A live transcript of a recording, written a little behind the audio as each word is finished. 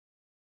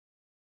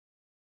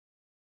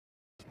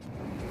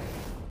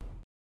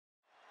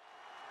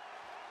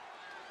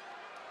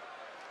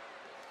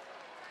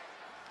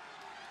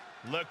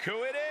Look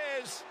who it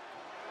is.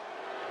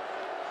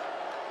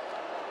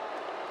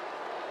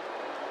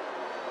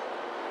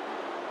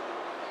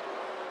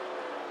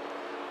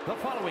 The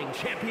following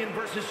champion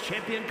versus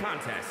champion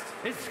contest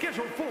is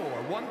scheduled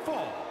for one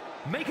fall.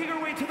 Making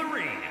her way to the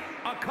ring,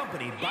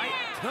 accompanied by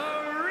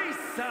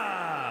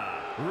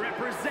Teresa,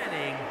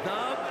 representing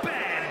the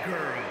Bad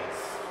Girls.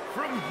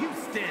 From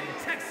Houston,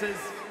 Texas,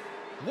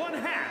 one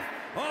half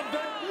of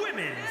the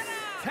Women's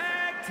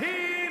Tag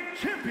Team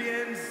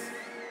Champions,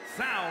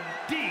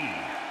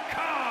 Sadika.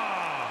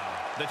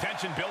 The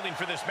tension building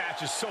for this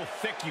match is so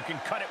thick you can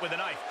cut it with a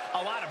knife.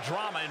 A lot of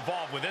drama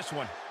involved with this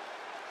one.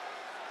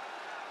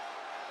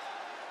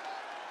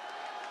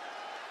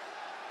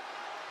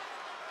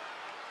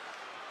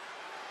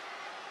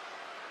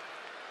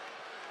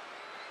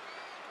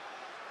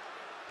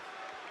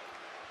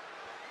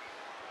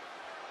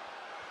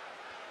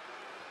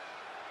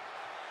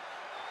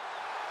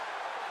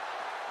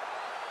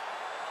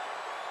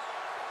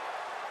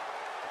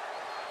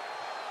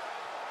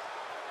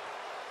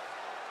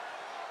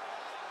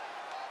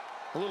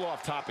 A little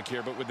off topic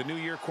here, but with the new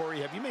year,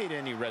 Corey, have you made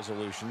any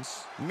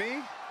resolutions?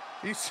 Me?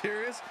 Are you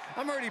serious?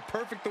 I'm already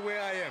perfect the way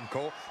I am,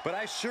 Cole. But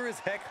I sure as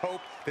heck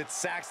hope that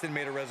Saxton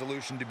made a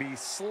resolution to be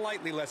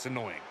slightly less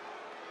annoying.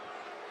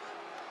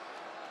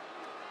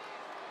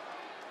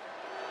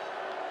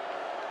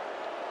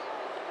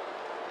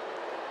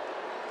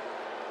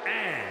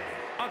 And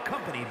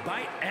accompanied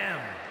by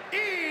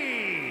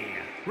M.E.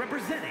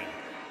 representing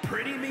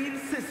Pretty Mean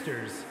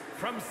Sisters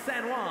from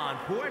San Juan,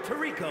 Puerto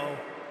Rico,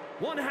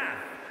 one half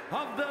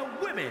of the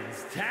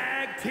Women's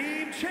Tag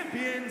Team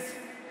Champions,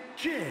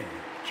 Joe.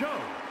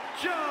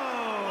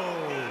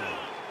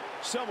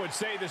 Some would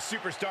say the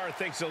superstar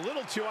thinks a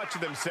little too much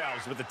of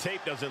themselves, but the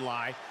tape doesn't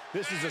lie.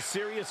 This is a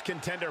serious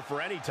contender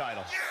for any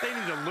title. They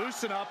need to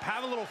loosen up,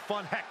 have a little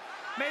fun, heck,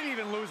 maybe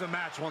even lose a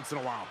match once in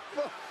a while.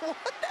 What?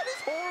 That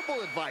is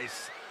horrible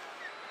advice.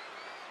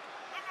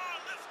 Come on,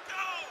 let's go!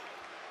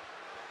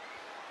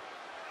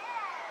 Oh,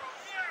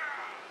 yeah!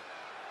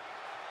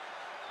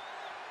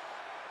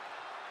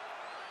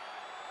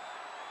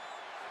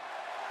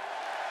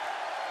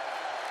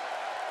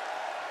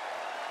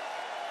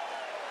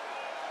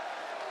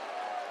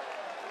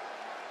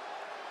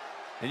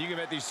 And you can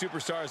bet these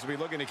superstars will be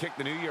looking to kick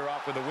the new year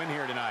off with a win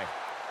here tonight.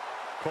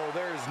 Cole,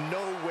 there is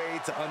no way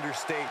to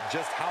understate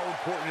just how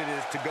important it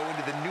is to go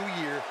into the new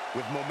year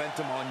with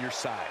momentum on your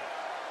side.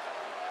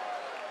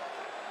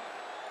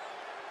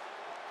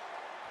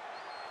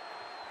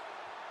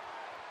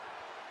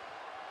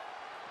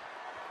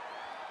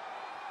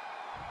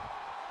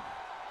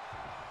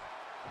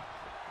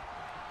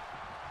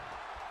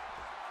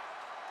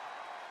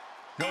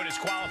 No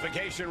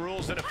disqualification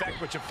rules in effect,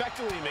 which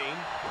effectively mean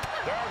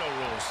there are no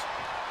rules.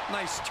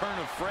 Nice turn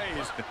of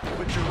phrase,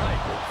 but you're right.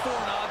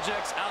 Foreign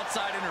objects,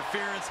 outside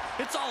interference,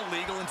 it's all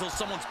legal until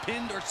someone's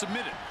pinned or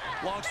submitted.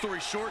 Long story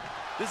short,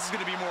 this is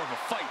going to be more of a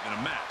fight than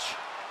a match.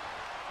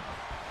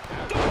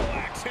 Double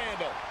axe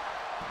handle.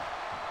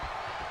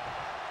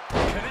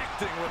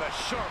 Connecting with a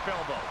sharp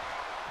elbow.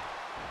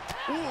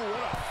 Ooh,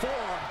 what a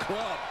forearm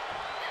club.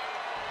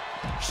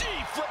 She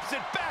flips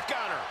it back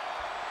on her.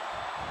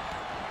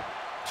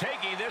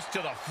 Taking this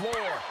to the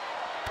floor.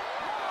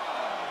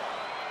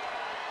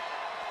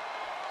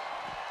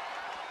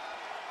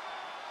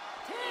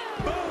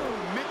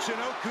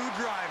 Michinoku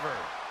driver.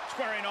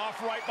 Squaring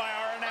off right by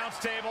our announce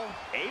table.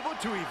 Able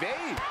to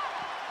evade.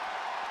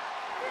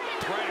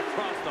 Right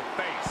across the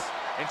face.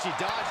 And she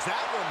dodged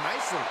that one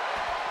nicely.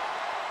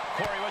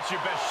 Corey, what's your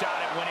best shot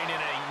at winning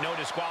in a no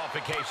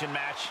disqualification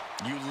match?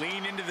 You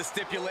lean into the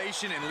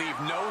stipulation and leave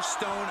no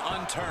stone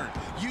unturned.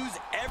 Use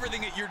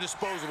everything at your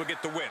disposal to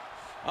get the win.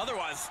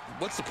 Otherwise,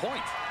 what's the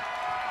point?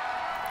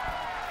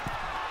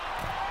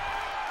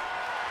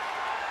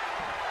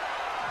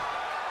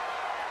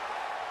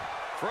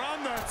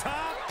 From the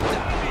top,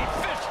 Diving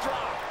fist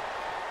drop.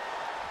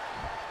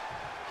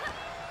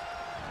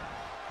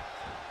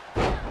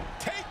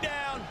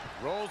 Takedown.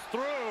 rolls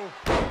through.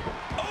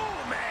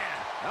 Oh, man.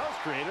 That was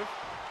creative.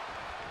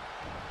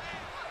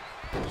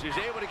 She's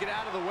able to get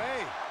out of the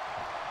way.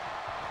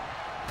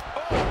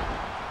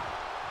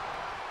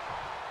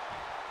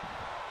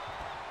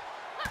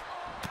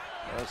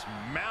 Just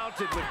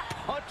mounted with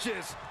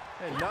punches.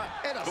 And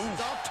a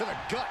stop to the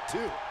gut,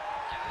 too.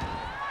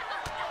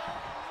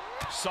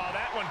 Saw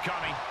that one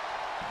coming.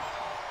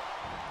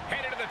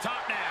 Headed to the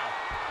top now.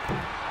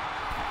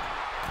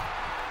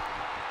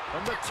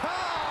 From the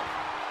top.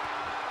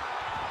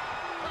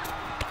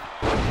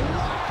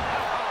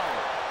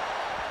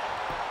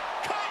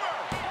 Cover.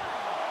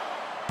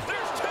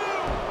 There's two.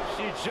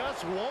 She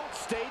just won't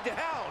stay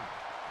down.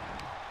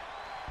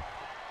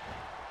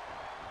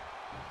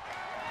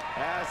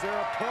 As their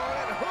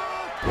opponent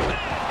hooked.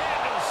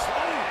 Handle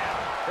slam.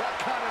 That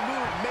kind of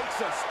move makes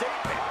a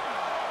statement.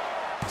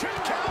 2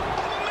 count.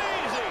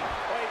 Amazing.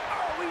 Wait,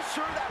 are we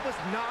sure that was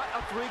not a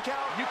 3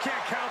 count? You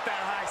can't count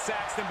that high,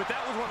 Saxton, but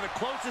that was one of the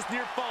closest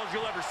near falls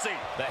you'll ever see.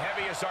 The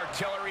heaviest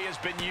artillery has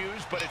been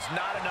used, but it's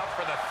not enough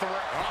for the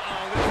threat.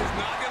 Uh-oh, this is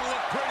not going to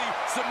look pretty.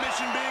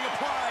 Submission being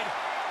applied.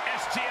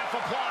 STF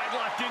applied,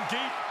 locked in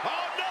deep.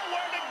 Oh,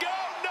 nowhere to go,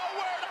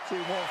 nowhere to... She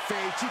won't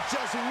fade. She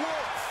just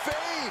won't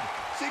fade.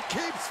 She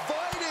keeps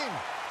fighting.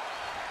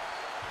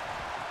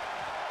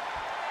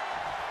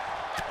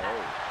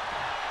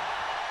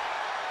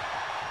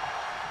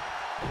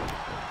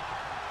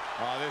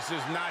 Oh, this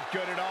is not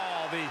good at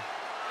all. The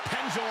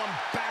pendulum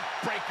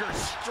backbreaker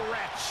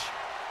stretch.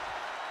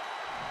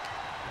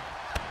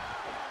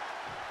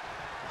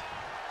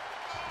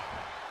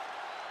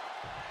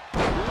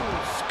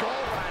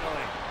 Skull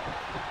rattling.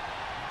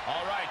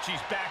 All right,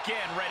 she's back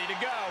in, ready to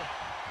go.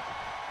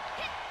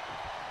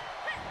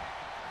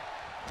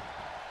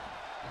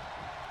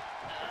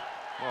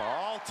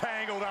 All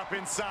tangled up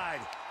inside.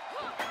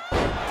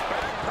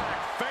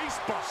 Backpack face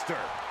buster.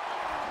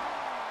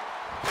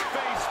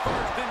 Face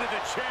first into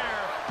the chair.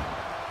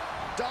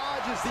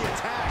 Dodges the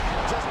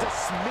attack just a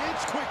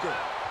smidge quicker.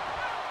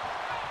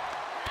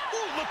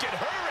 Ooh, look at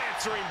her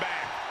answering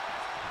back.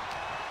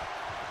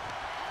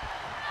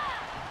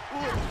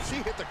 Ooh,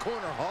 she hit the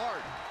corner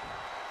hard.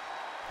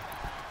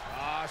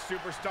 Ah,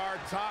 superstar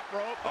top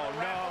rope. Oh,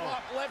 Wrap him no.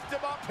 up, lift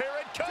him up. Here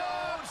it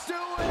comes. Do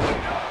it.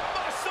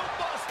 Muscle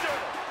buster.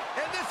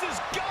 And this has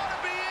got to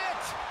be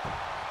it.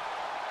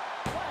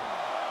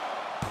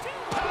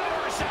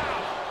 Powers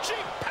out. She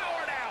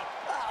powered out.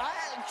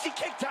 She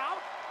kicked out?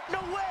 No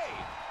way!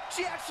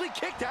 She actually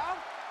kicked out?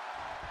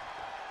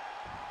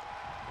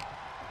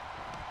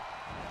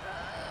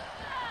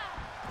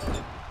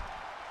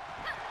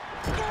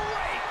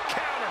 Great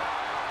counter.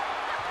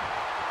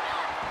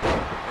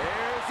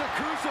 There's a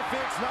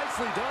crucifix.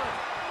 Nicely done.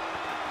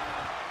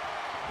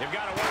 You've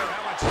got to wonder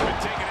how much has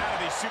been taken out of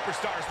these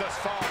superstars thus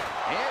far.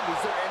 And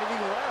is there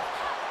anything left?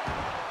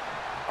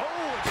 Oh,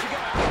 and she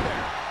got out of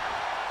there.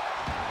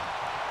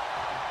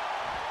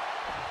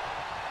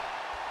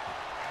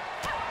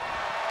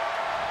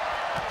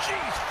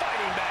 She's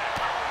fighting back.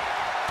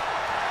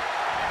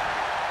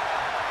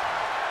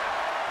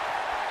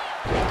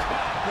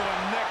 Caught with a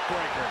neck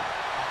breaker.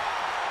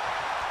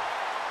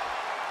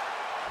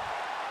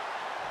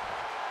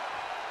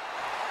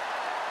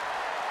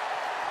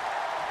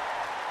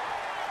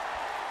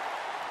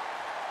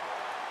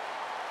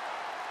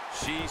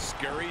 She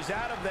scurries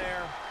out of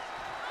there.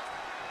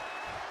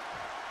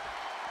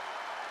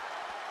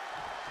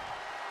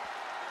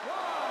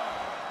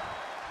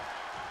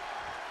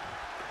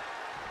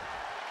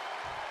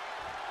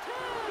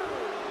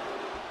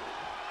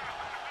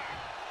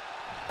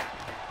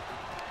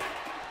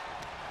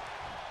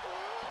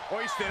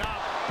 Hoisted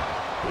up.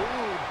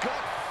 Ooh,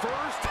 gut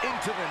first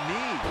into the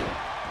knee.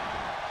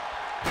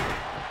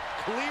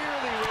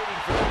 Clearly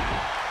waiting for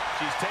that.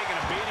 She's taking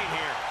a beating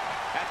here.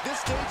 At this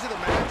stage of the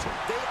match,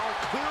 they are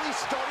clearly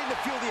starting to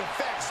feel the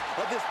effects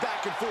of this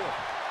back and forth.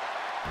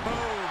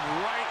 Boom,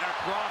 right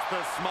across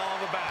the small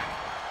of the back.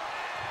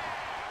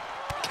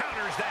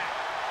 Counters that.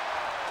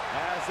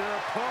 As their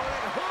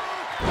opponent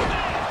hook.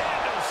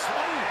 Handle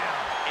slam.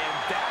 And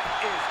that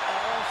is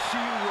all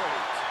she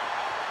wrote.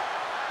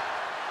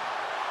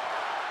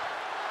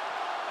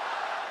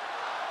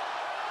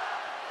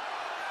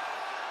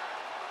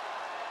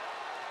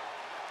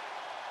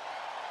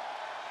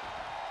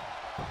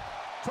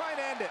 Try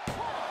and end it.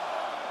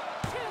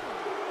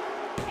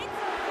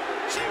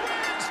 She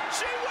wins!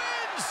 She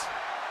wins!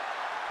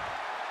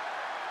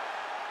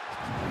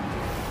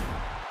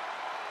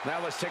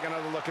 Now let's take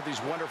another look at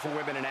these wonderful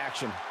women in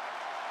action.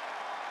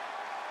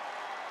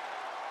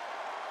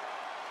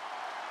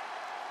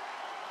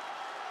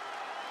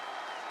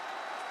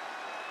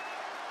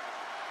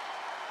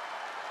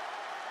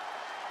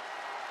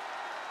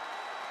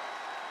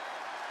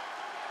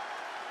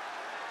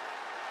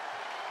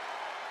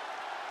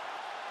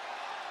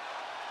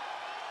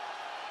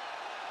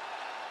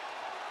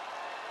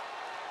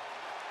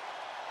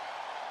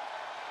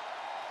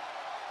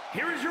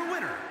 Here is your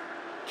winner,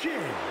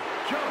 Joe.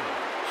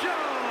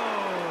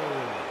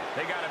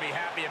 They got to be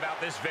happy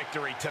about this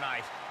victory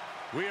tonight.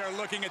 We are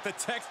looking at the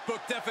textbook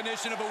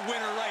definition of a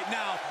winner right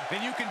now,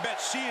 and you can bet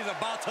she is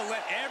about to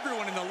let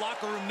everyone in the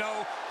locker room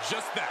know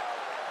just that.